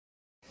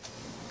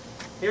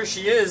here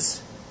she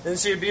is. Isn't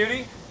she a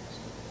beauty?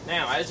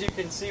 Now, as you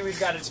can see, we've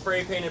got it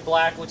spray painted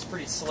black, looks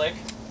pretty slick.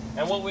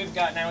 And what we've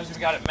got now is we've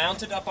got it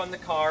mounted up on the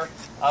car,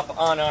 up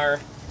on our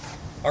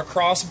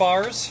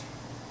crossbars.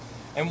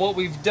 And what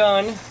we've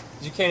done,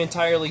 you can't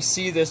entirely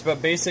see this,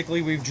 but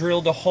basically we've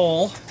drilled a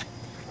hole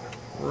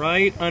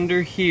right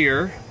under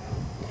here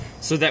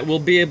so that we'll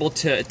be able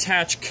to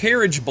attach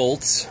carriage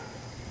bolts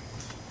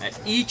at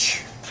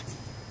each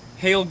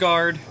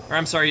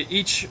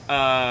each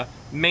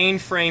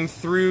mainframe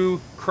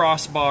through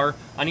crossbar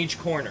on each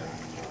corner.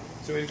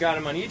 So we've got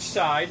them on each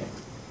side,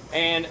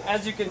 and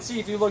as you can see,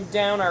 if you look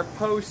down, our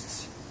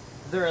posts,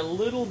 they're a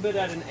little bit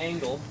at an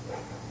angle.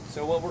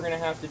 So what we're going to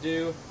have to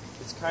do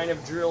is kind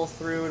of drill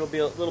through. It'll be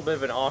a little bit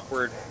of an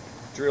awkward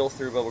drill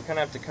through, but we're going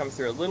to have to come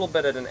through a little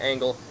bit at an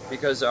angle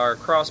because our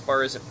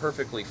crossbar isn't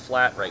perfectly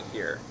flat right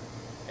here.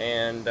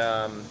 And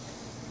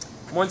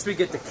once we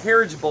get the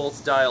carriage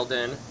bolts dialed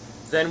in,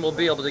 then we'll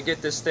be able to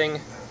get this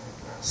thing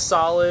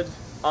solid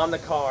on the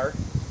car,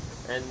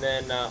 and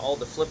then all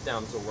the flip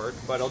downs will work.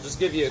 But I'll just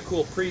give you a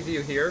cool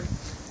preview here.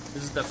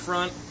 This is the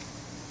front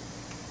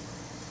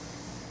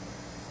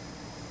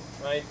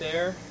right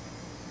there,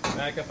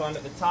 back up onto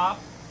the top,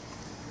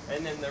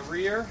 and then the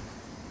rear.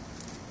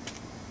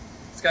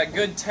 It's got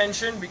good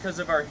tension because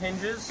of our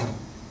hinges,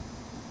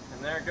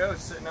 and there it goes,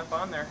 sitting up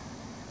on there.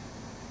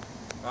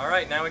 All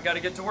right, now we got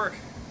to get to work.